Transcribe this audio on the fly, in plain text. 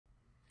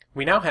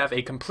we now have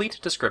a complete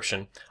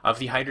description of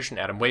the hydrogen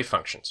atom wave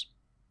functions.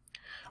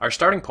 Our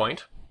starting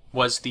point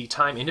was the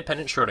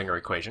time-independent Schrödinger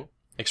equation,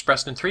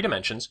 expressed in 3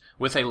 dimensions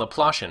with a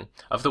Laplacian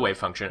of the wave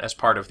function as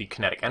part of the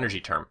kinetic energy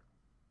term.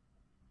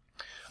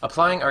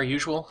 Applying our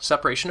usual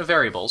separation of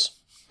variables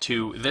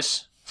to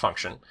this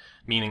function,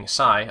 meaning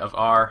psi of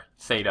r,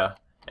 theta,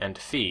 and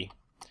phi,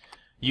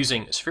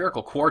 using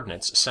spherical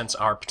coordinates since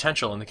our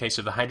potential in the case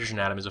of the hydrogen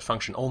atom is a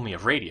function only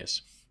of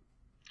radius,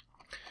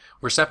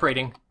 we're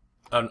separating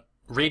a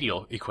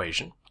radial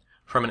equation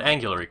from an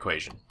angular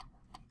equation.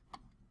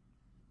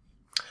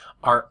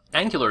 Our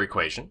angular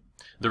equation,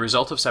 the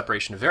result of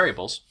separation of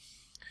variables,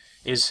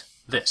 is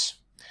this,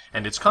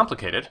 and it's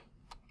complicated,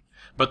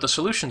 but the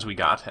solutions we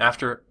got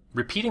after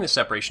repeating the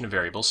separation of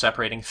variables,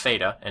 separating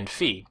theta and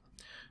phi,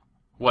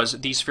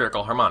 was these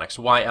spherical harmonics,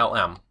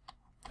 YLM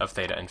of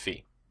theta and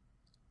phi.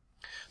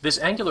 This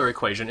angular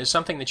equation is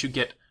something that you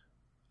get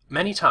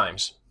many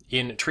times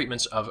in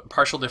treatments of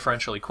partial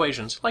differential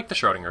equations, like the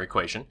Schrödinger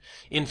equation,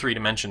 in 3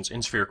 dimensions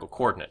in spherical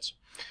coordinates.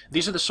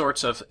 These are the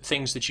sorts of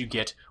things that you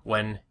get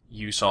when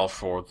you solve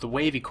for the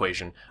wave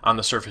equation on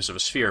the surface of a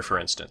sphere, for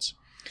instance.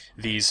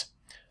 These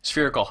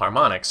spherical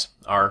harmonics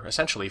are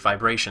essentially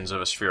vibrations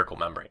of a spherical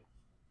membrane.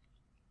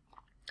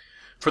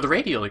 For the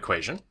radial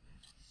equation,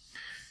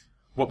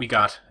 what we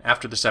got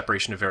after the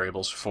separation of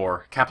variables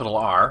for capital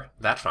R,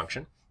 that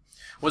function,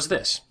 was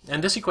this.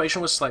 And this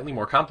equation was slightly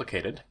more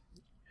complicated.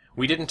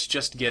 We didn't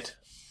just get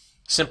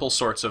simple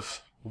sorts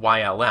of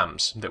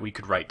YLMs that we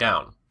could write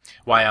down.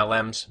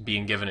 YLMs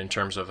being given in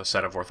terms of a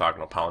set of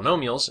orthogonal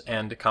polynomials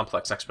and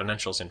complex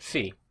exponentials in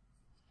phi.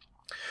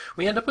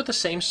 We end up with the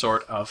same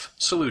sort of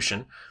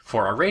solution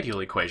for our radial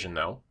equation,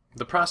 though.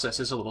 The process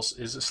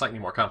is slightly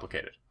more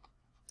complicated.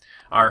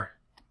 Our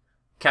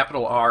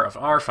capital R of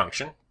R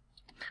function,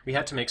 we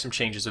had to make some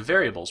changes of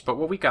variables, but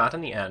what we got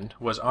in the end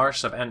was R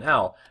sub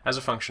nl as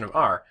a function of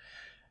R.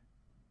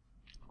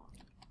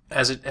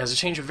 As a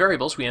change of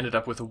variables, we ended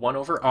up with a 1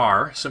 over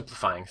R,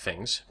 simplifying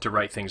things to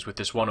write things with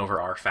this 1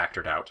 over R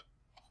factored out.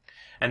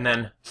 And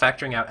then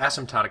factoring out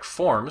asymptotic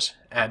forms,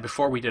 and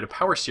before we did a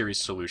power series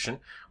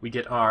solution, we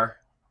get R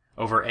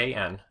over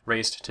an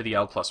raised to the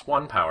L plus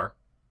 1 power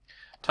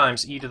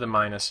times e to the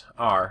minus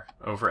R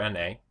over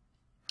Na.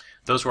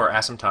 Those were our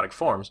asymptotic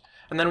forms,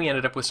 and then we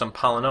ended up with some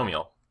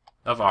polynomial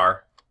of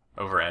R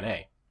over Na.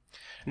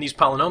 And these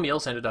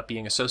polynomials ended up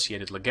being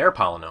associated Laguerre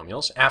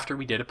polynomials after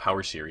we did a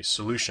power series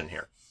solution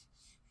here.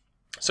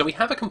 So we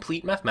have a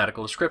complete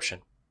mathematical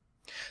description.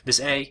 This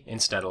A,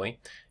 incidentally,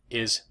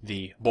 is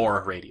the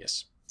Bohr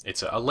radius.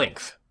 It's a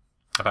length,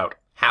 about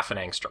half an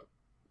angstrom,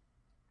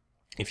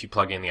 if you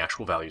plug in the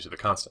actual values of the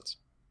constants.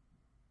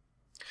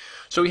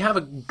 So we have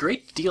a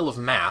great deal of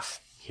math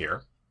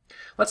here.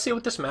 Let's see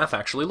what this math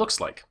actually looks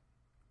like.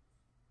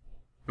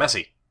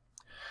 Messy.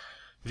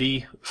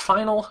 The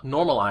final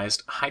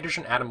normalized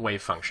hydrogen atom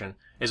wave function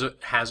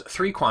has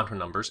 3 quantum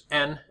numbers,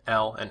 n,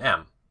 l, and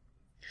m.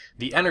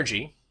 The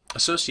energy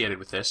associated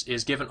with this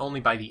is given only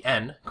by the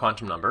n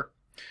quantum number.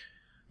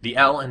 The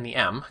L and the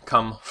M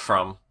come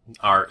from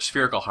our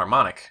spherical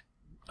harmonic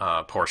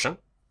portion,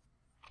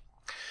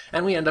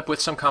 and we end up with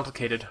some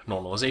complicated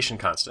normalization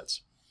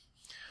constants.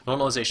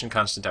 Normalization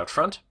constant out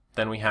front,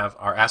 then we have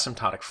our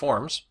asymptotic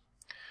forms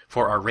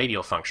for our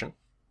radial function.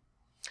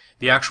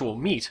 The actual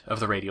meat of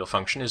the radial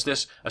function is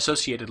this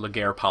associated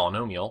Laguerre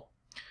polynomial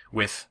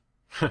with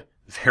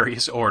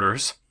various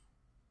orders,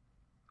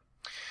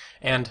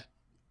 and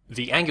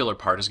the angular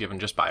part is given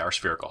just by our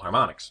spherical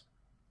harmonics.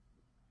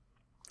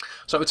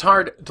 So it's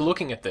hard,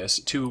 looking at this,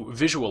 to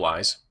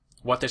visualize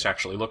what this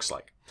actually looks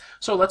like.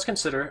 So let's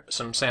consider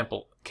some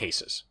sample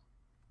cases.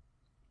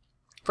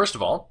 First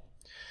of all,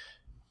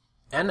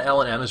 n,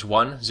 l, and m is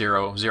 1,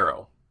 0,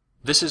 0.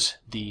 This is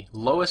the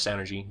lowest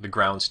energy, the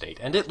ground state,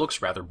 and it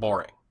looks rather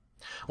boring.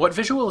 What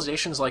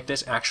visualizations like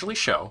this actually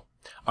show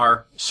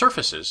are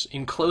surfaces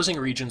enclosing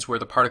regions where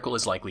the particle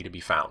is likely to be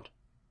found.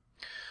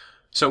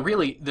 So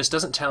really, this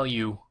doesn't tell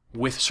you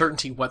with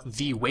certainty what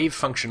the wave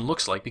function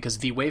looks like, because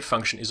the wave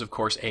function is, of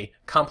course, a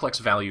complex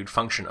valued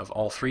function of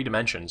all 3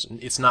 dimensions.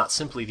 It's not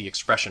simply the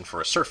expression for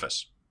a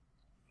surface.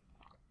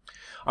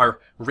 Our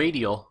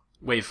radial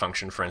wave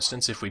function, for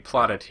instance, if we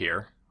plot it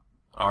here,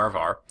 R of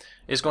R,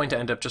 is going to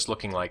end up just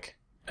looking like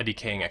a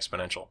decaying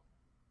exponential.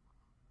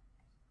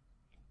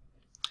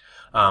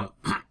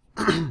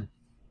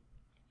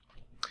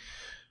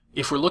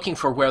 If we're looking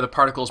for where the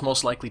particle is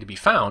most likely to be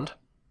found,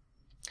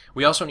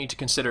 we also need to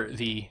consider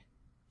the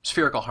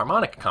spherical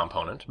harmonic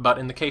component, but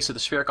in the case of the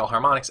spherical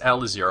harmonics,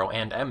 L is 0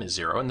 and M is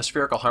 0, and the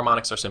spherical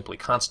harmonics are simply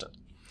constant.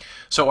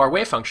 So our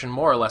wave function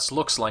more or less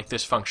looks like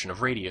this function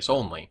of radius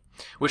only,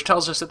 which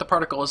tells us that the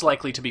particle is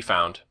likely to be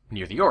found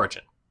near the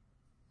origin.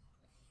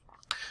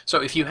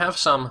 So if you have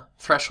some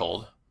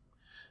threshold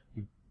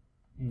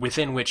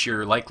within which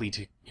you're likely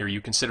to, or you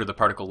consider the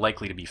particle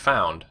likely to be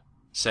found,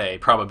 say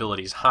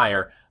probabilities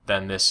higher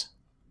than this,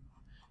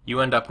 you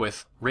end up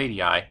with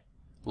radii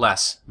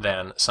less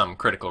than some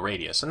critical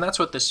radius. And that's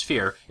what this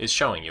sphere is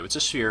showing you. It's a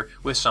sphere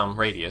with some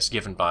radius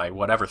given by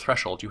whatever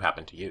threshold you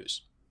happen to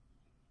use.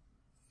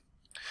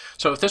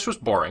 So if this was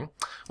boring,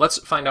 Let's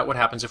find out what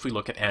happens if we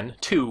look at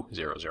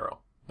N200,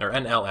 or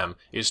NLM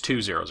is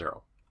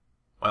 200.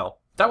 Well,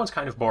 that one's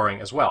kind of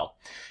boring as well.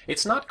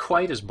 It's not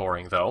quite as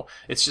boring, though.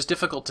 It's just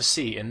difficult to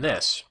see in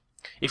this.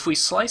 If we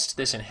sliced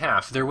this in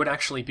half, there would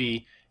actually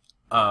be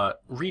a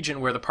region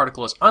where the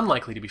particle is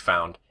unlikely to be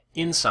found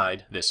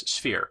inside this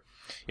sphere.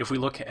 If we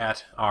look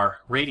at our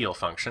radial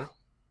function,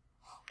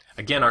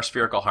 again, our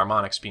spherical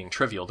harmonics being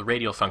trivial, the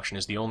radial function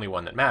is the only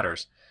one that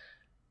matters.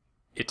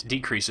 It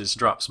decreases,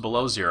 drops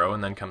below 0,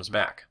 and then comes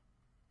back.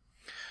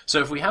 So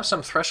if we have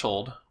some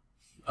threshold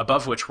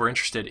above which we're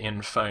interested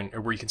in,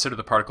 or we consider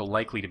the particle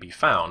likely to be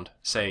found,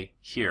 say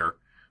here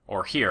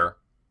or here,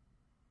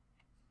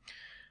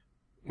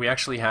 we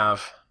actually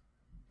have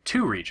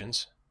two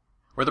regions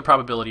where the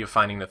probability of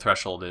finding the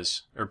threshold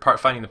is, or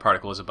finding the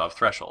particle is above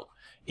threshold,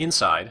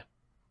 inside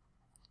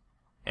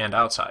and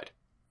outside.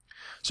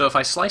 So if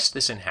I slice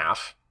this in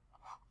half,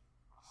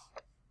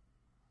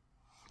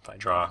 if I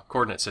draw a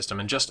coordinate system,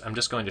 and I'm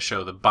just going to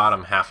show the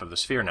bottom half of the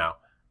sphere now,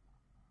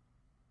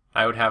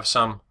 I would have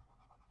some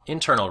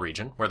internal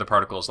region where the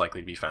particle is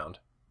likely to be found,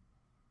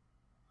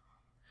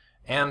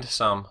 and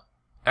some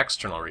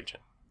external region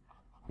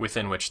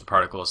within which the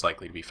particle is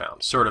likely to be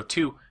found. Sort of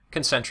two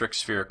concentric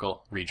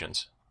spherical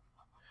regions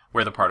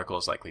where the particle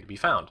is likely to be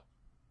found.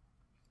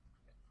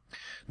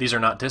 These are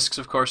not disks,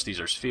 of course, these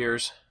are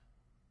spheres,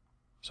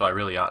 so I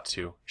really ought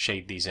to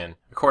shade these in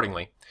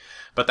accordingly,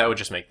 but that would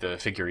just make the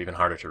figure even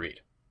harder to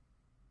read.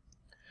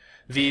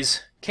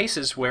 These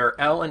cases where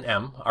L and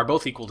M are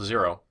both equal to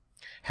 0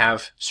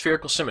 have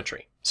spherical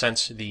symmetry,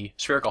 since the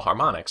spherical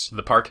harmonics,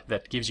 the part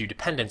that gives you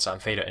dependence on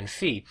theta and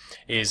phi,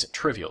 is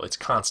trivial, it's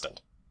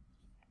constant.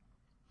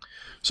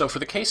 So for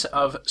the case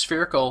of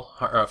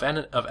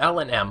of L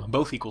and M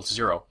both equal to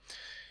 0,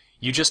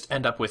 you just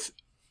end up with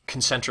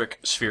concentric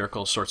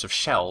spherical sorts of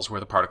shells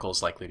where the particle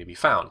is likely to be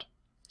found.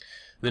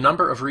 The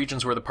number of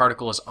regions where the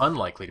particle is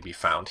unlikely to be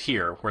found,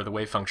 here, where the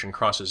wave function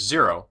crosses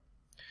 0,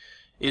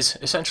 is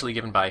essentially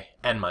given by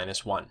n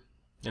minus 1.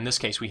 In this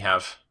case, we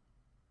have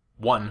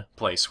one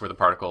place where the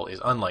particle is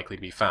unlikely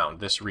to be found,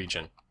 this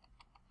region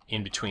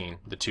in between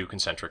the two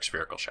concentric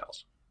spherical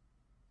shells.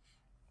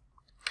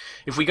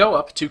 If we go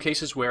up to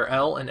cases where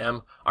L and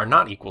M are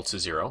not equal to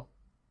 0,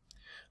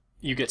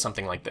 you get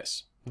something like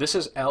this. This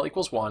is L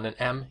equals 1 and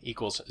M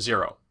equals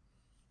 0.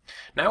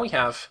 Now we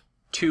have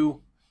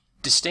two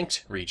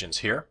distinct regions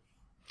here,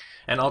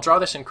 and I'll draw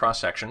this in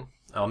cross-section.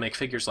 I'll make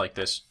figures like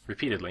this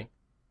repeatedly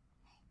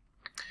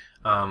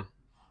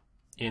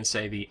in,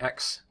 say, the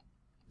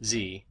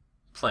XZ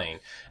plane.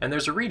 And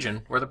there's a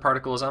region where the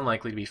particle is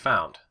unlikely to be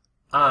found,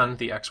 on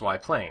the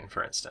XY plane,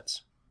 for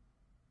instance.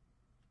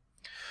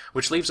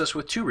 Which leaves us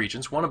with two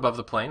regions, one above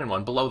the plane and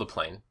one below the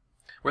plane,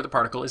 where the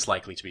particle is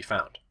likely to be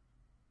found.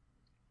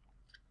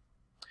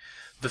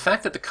 The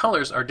fact that the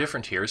colors are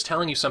different here is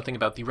telling you something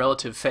about the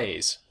relative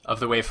phase of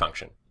the wave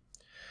function.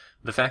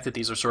 The fact that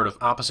these are sort of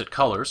opposite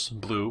colors,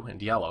 blue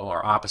and yellow,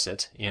 are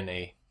opposite in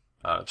a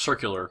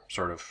circular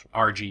sort of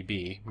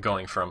RGB,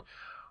 going from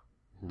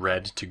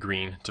red to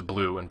green to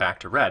blue and back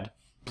to red.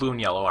 Blue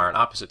and yellow are on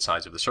opposite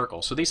sides of the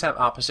circle, so these have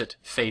opposite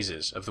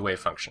phases of the wave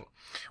function.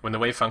 When the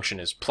wave function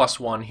is plus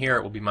 1 here,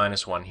 it will be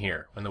minus 1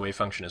 here. When the wave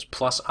function is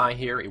plus I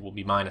here, it will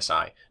be minus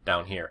I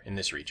down here in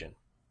this region.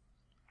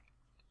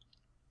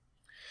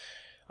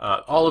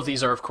 All of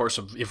these are, of course,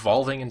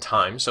 evolving in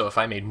time, so if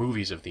I made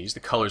movies of these, the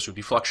colors would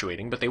be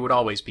fluctuating, but they would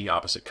always be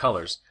opposite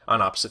colors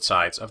on opposite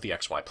sides of the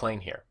XY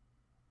plane here.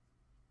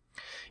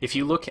 If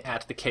you look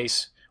at the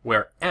case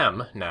where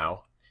M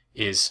now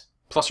is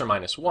plus or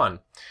minus 1,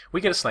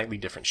 we get a slightly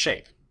different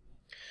shape.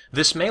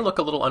 This may look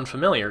a little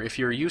unfamiliar if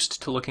you're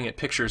used to looking at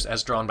pictures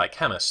as drawn by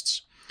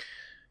chemists.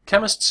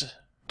 Chemists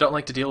don't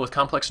like to deal with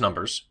complex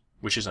numbers,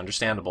 which is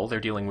understandable. They're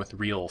dealing with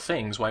real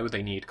things. Why would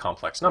they need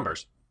complex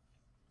numbers?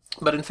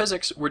 But in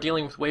physics, we're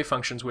dealing with wave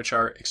functions which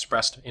are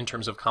expressed in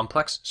terms of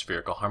complex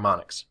spherical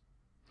harmonics.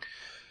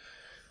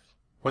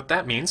 What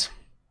that means,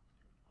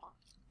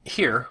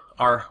 here,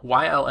 our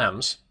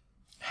YLMs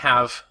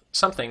have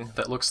something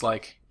that looks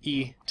like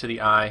e to the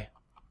I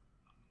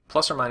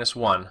plus or minus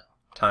 1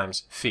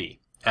 times phi.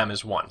 M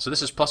is 1. So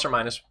this is plus or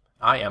minus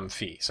Im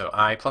phi. So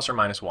I plus or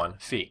minus 1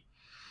 phi.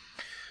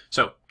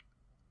 So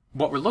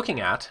what we're looking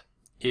at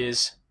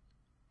is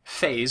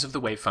phase of the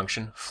wave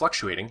function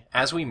fluctuating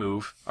as we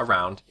move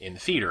around in the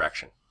phi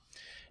direction.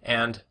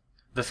 And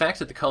the fact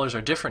that the colors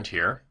are different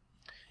here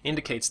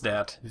indicates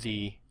that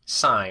the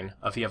sign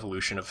of the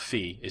evolution of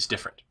phi is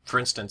different. For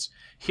instance,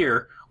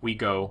 here we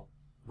go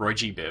Roy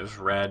G. Biv,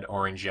 red,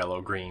 orange, yellow,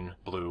 green,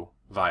 blue,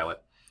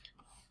 violet,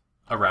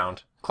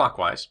 around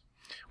clockwise,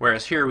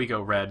 whereas here we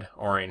go red,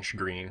 orange,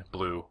 green,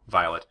 blue,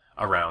 violet,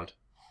 around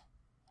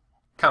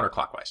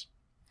counterclockwise.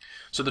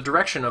 So the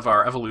direction of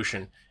our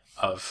evolution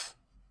of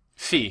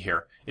phi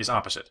here is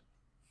opposite.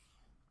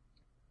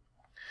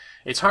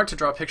 It's hard to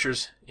draw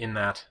pictures in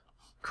that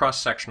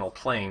cross-sectional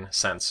plane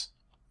sense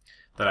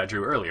that I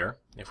drew earlier,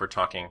 if we're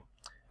talking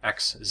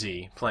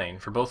XZ plane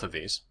for both of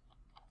these.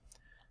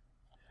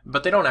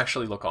 But they don't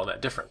actually look all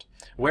that different.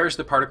 Where is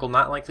the particle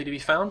not likely to be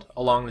found?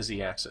 Along the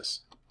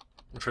z-axis.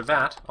 And for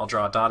that, I'll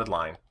draw a dotted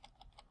line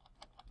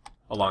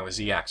along the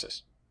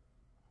z-axis.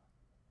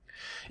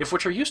 If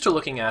what you're used to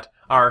looking at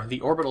are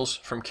the orbitals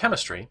from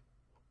chemistry,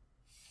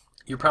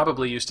 you're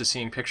probably used to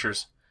seeing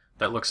pictures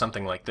that look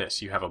something like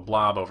this. You have a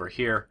blob over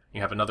here, you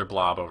have another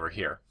blob over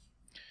here.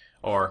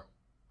 Or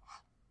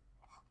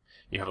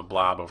you have a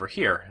blob over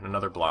here and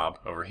another blob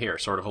over here,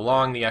 sort of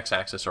along the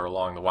x-axis or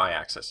along the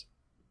y-axis.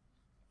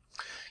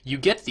 You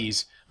get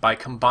these by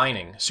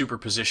combining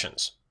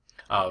superpositions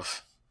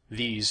of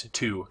these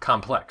two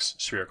complex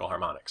spherical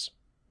harmonics.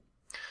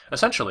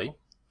 Essentially,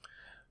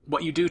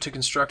 what you do to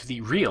construct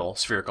the real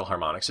spherical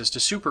harmonics is to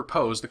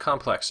superpose the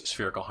complex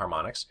spherical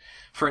harmonics.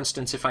 For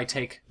instance, if I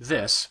take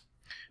this,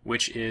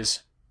 which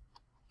is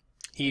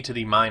e to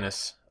the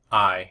minus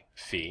I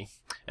phi,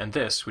 and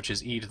this, which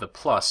is e to the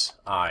plus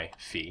I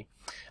phi,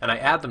 and I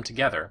add them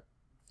together,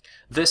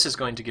 this is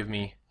going to give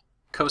me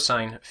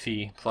cosine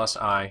phi plus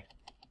I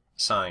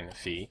sine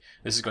phi.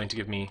 This is going to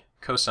give me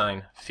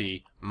cosine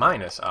phi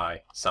minus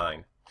I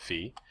sine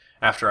phi,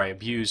 after I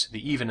abuse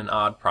the even and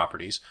odd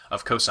properties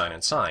of cosine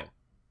and sine.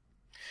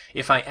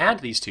 If I add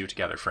these two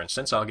together, for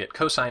instance, I'll get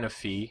cosine of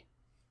phi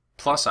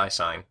plus I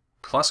sine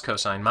plus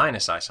cosine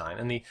minus I sine,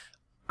 and the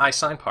I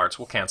sine parts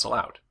will cancel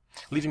out,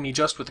 leaving me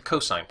just with the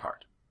cosine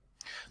part.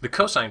 The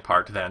cosine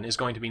part, then, is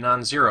going to be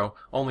non-zero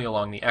only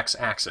along the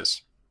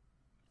x-axis,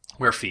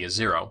 where phi is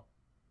 0.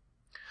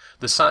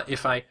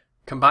 If I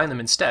combine them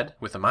instead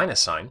with the minus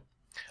sign,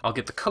 I'll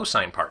get the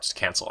cosine parts to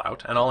cancel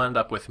out, and I'll end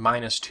up with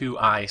minus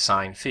 2I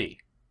sine phi.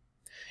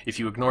 If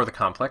you ignore the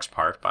complex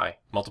part by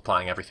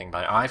multiplying everything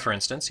by I, for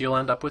instance, you'll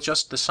end up with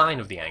just the sine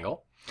of the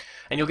angle,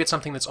 and you'll get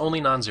something that's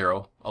only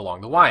non-zero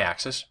along the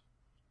y-axis.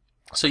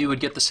 So you would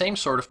get the same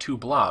sort of two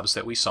blobs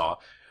that we saw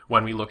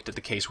when we looked at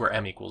the case where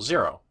m equals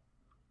 0.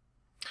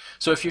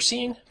 So if you're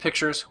seeing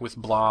pictures with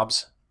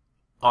blobs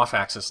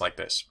off-axis like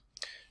this,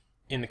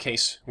 in the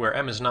case where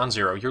m is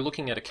non-zero, you're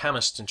looking at a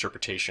chemist's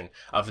interpretation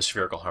of the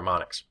spherical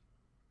harmonics.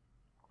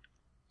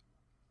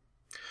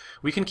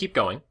 We can keep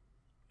going.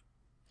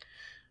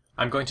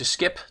 I'm going to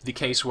skip the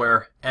case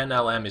where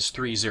NLM is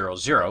 3, 0,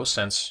 0,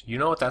 since you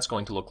know what that's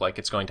going to look like.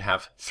 It's going to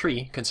have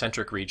 3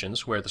 concentric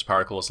regions where this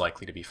particle is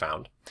likely to be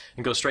found,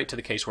 and go straight to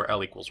the case where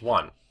L equals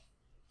 1.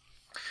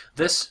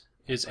 This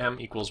is m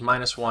equals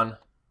minus 1,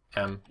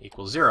 m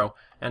equals 0,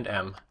 and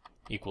m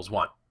equals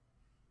 1.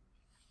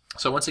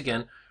 So once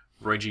again,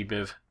 Roy G.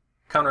 Biv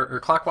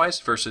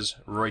clockwise versus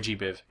Roy G.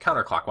 Biv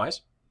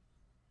counterclockwise.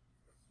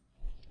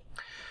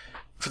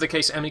 For the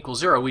case m equals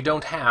 0, we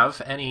don't have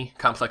any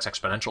complex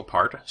exponential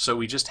part, so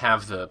we just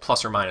have the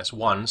plus or minus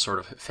 1 sort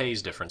of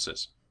phase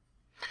differences.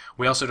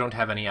 We also don't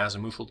have any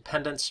azimuthal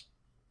dependence,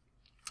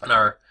 and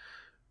our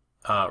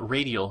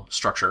radial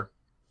structure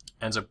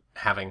ends up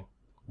having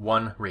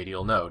one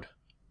radial node.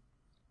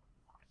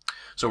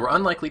 So we're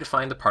unlikely to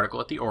find the particle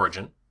at the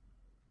origin.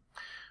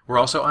 We're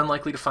also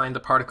unlikely to find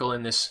the particle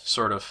in this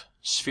sort of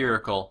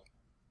spherical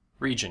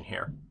region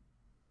here.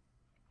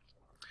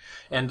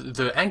 And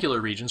the angular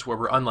regions where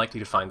we're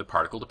unlikely to find the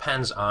particle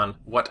depends on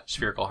what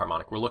spherical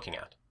harmonic we're looking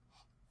at.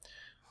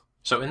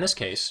 So in this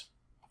case,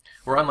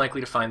 we're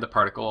unlikely to find the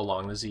particle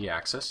along the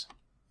z-axis,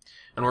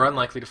 and we're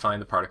unlikely to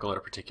find the particle at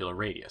a particular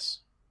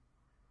radius.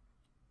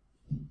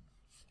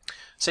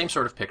 Same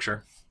sort of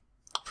picture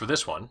for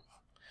this one,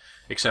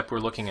 except we're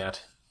looking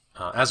at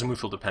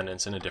azimuthal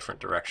dependence in a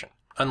different direction.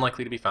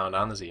 Unlikely to be found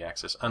on the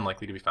z-axis,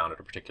 unlikely to be found at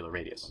a particular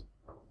radius.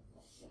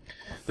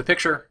 The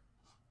picture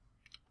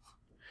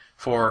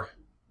for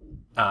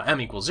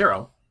m equals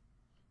 0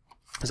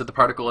 is that the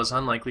particle is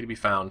unlikely to be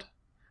found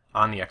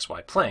on the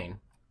xy plane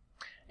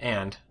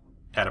and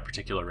at a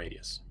particular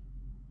radius.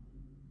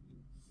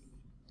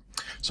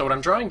 So what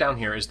I'm drawing down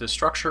here is the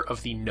structure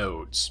of the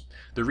nodes,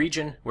 the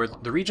regions where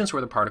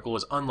the particle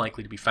is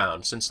unlikely to be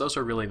found, since those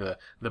are really the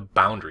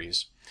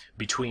boundaries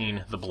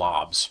between the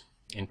blobs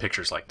in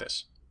pictures like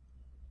this.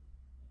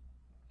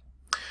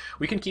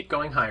 We can keep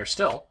going higher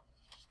still.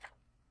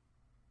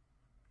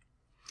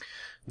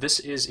 This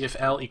is if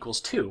L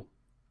equals 2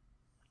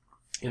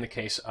 in the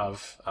case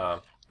of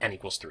n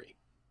equals 3.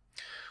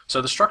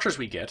 So the structures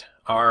we get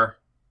are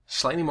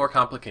slightly more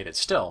complicated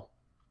still.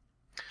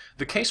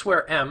 The case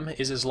where m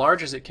is as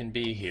large as it can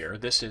be here,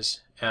 this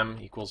is m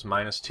equals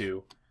minus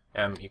 2,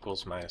 m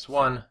equals minus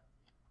 1,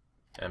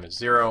 m is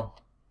 0,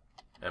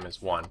 m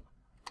is 1,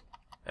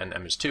 and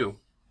m is 2,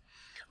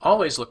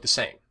 always look the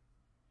same.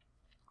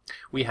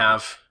 We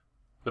have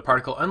the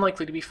particle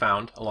unlikely to be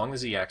found along the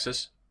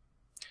z-axis,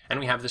 and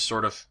we have this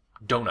sort of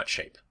donut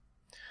shape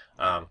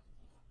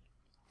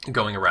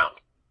going around.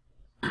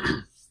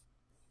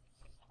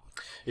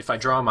 If I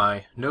draw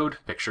my node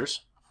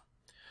pictures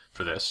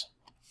for this,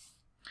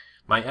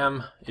 my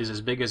m is as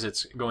big as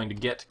it's going to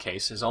get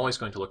case is always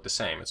going to look the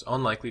same. It's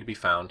unlikely to be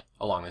found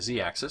along the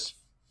z-axis.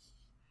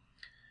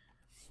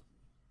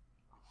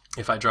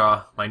 If I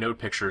draw my node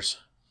pictures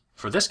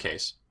for this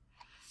case,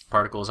 the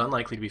particle is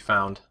unlikely to be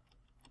found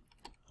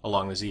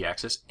along the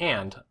z-axis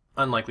and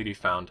unlikely to be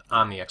found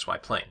on the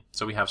xy plane.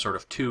 So we have sort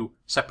of two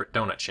separate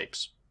donut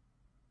shapes.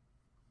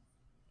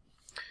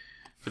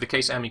 For the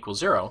case m equals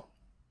 0,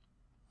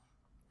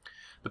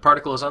 the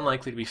particle is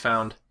unlikely to be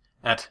found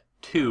at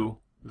two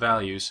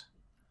values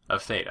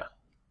of theta.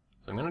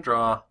 So I'm going to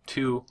draw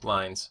two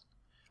lines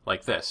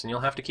like this, and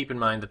you'll have to keep in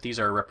mind that these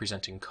are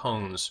representing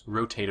cones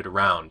rotated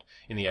around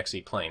in the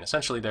xy plane.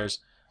 Essentially there's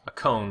a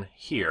cone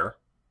here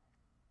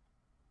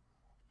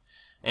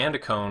and a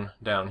cone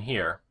down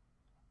here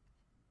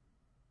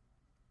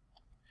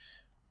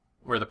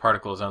where the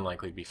particle is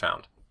unlikely to be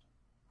found.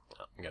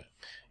 I'm going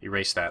to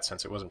erase that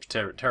since it wasn't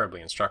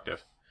terribly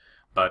instructive,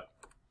 but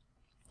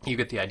you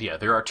get the idea.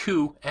 There are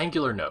two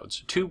angular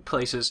nodes, two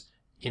places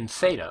in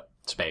theta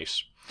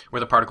space where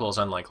the particle is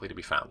unlikely to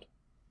be found.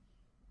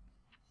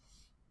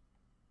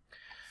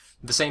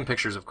 The same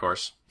pictures, of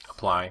course,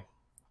 apply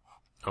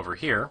over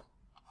here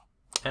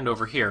and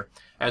over here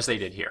as they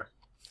did here.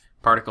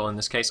 Particle, in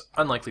this case,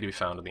 unlikely to be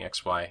found in the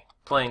xy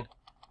plane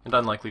and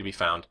unlikely to be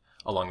found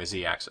along the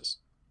z-axis.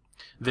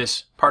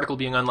 This particle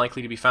being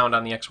unlikely to be found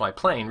on the xy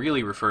plane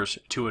really refers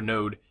to a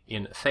node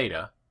in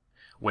theta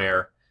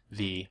where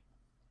the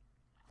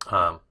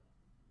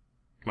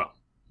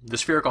the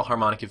spherical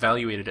harmonic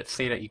evaluated at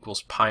theta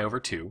equals pi over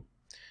 2,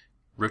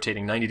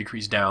 rotating 90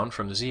 degrees down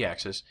from the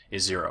z-axis,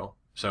 is 0.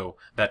 So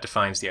that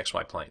defines the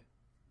xy plane.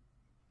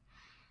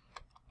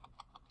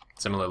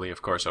 Similarly,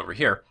 of course, over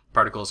here,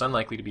 particle is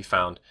unlikely to be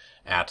found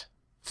at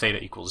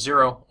theta equals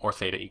 0 or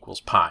theta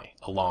equals pi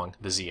along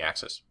the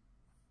z-axis.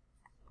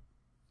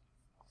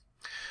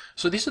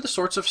 So these are the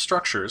sorts of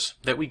structures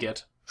that we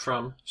get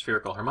from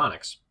spherical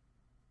harmonics.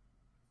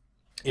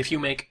 If you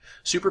make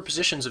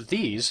superpositions of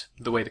these,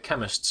 the way the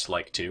chemists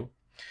like to,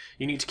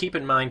 you need to keep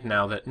in mind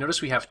now that, notice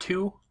we have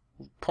 2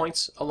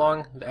 points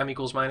along the m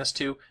equals minus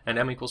 2 and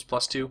m equals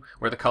plus 2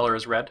 where the color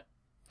is red.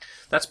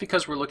 That's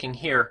because we're looking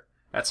here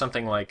at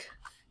something like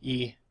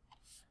e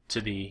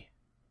to the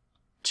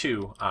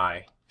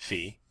 2i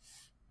phi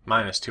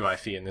minus 2i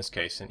phi in this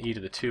case, and e to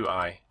the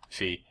 2i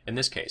phi in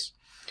this case.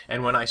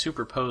 And when I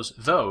superpose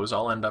those,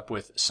 I'll end up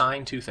with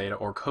sine 2 theta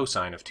or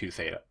cosine of 2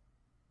 theta.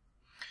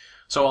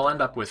 So I'll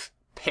end up with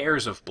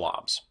pairs of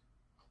blobs.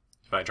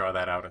 If I draw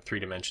that out in 3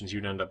 dimensions,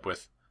 you'd end up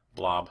with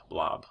blob,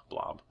 blob,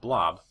 blob,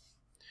 blob,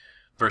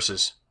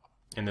 versus,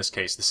 in this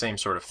case, the same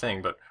sort of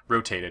thing, but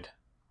rotated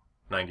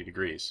 90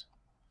 degrees.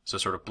 So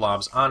sort of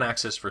blobs on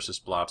axis versus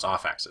blobs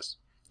off axis.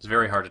 It's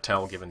very hard to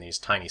tell given these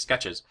tiny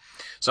sketches.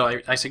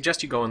 So I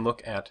suggest you go and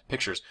look at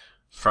pictures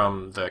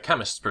from the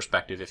chemist's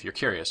perspective if you're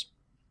curious.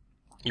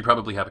 You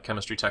probably have a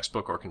chemistry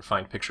textbook or can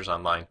find pictures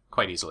online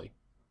quite easily.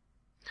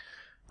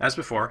 As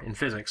before, in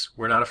physics,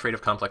 we're not afraid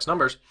of complex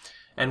numbers,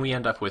 and we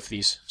end up with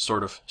these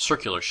sort of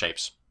circular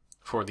shapes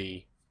for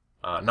the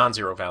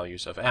non-zero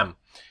values of m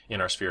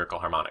in our spherical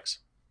harmonics.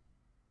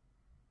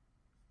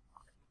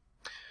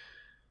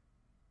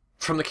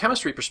 From the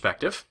chemistry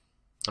perspective,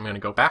 I'm going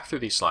to go back through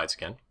these slides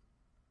again.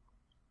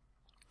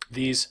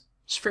 These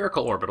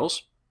spherical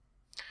orbitals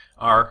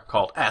are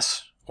called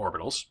s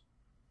orbitals.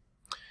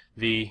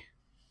 The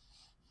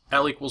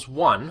L equals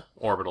 1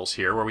 orbitals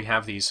here, where we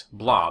have these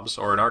blobs,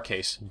 or in our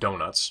case,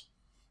 donuts,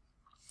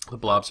 the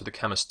blobs are the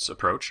chemist's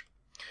approach,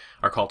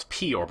 are called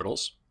p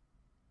orbitals.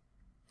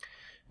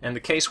 And the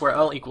case where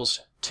L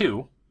equals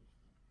 2,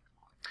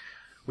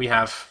 we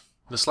have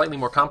the slightly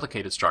more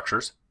complicated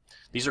structures.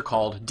 These are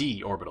called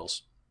d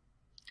orbitals.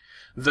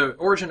 The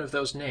origin of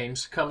those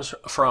names comes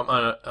from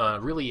a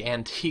really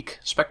antique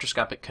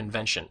spectroscopic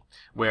convention,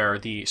 where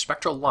the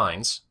spectral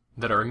lines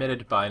that are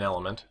emitted by an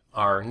element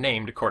are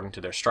named according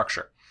to their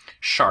structure.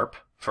 Sharp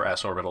for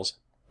s orbitals,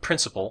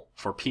 principal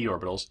for p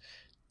orbitals,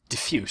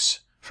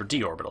 diffuse for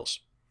d orbitals.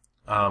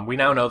 We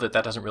now know that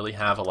that doesn't really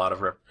have a lot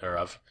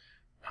of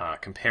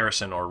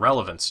comparison or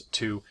relevance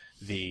to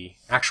the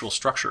actual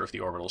structure of the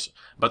orbitals,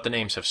 but the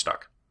names have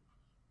stuck.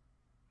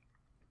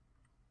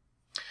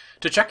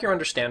 To check your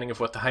understanding of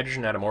what the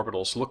hydrogen atom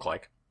orbitals look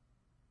like,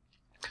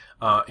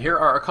 here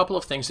are a couple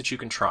of things that you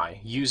can try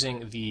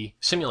using the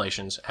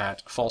simulations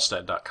at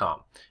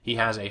falstead.com. He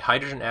has a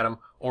hydrogen atom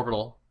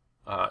orbital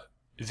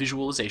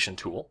visualization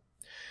tool,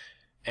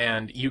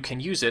 and you can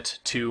use it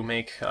to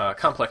make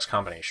complex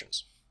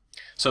combinations.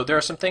 So there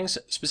are some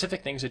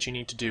specific things that you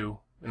need to do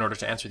in order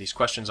to answer these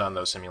questions on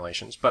those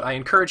simulations, but I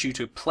encourage you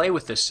to play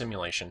with this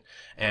simulation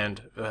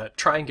and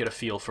try and get a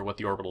feel for what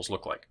the orbitals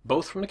look like,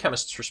 both from the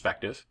chemist's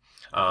perspective.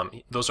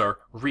 Those are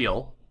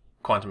real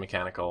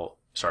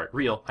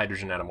real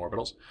hydrogen atom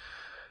orbitals,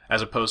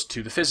 as opposed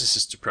to the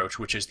physicist's approach,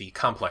 which is the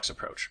complex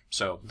approach.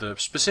 So the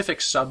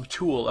specific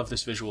sub-tool of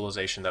this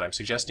visualization that I'm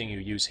suggesting you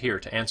use here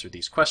to answer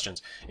these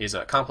questions is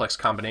complex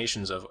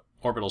combinations of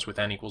orbitals with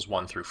n equals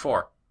 1 through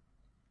 4.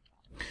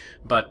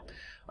 But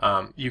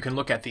you can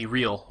look at the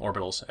real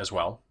orbitals as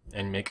well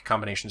and make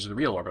combinations of the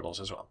real orbitals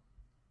as well.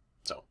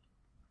 So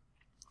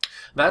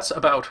that's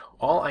about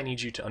all I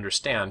need you to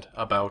understand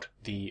about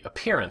the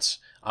appearance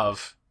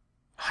of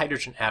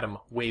hydrogen atom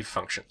wave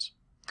functions.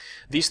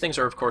 These things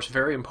are, of course,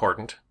 very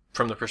important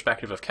from the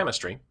perspective of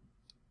chemistry,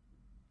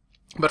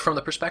 but from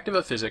the perspective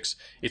of physics,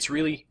 it's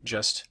really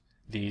just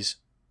these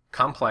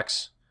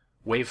complex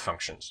wave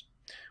functions,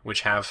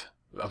 which have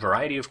a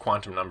variety of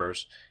quantum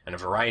numbers and a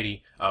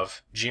variety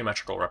of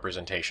geometrical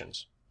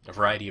representations, a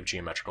variety of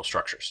geometrical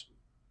structures.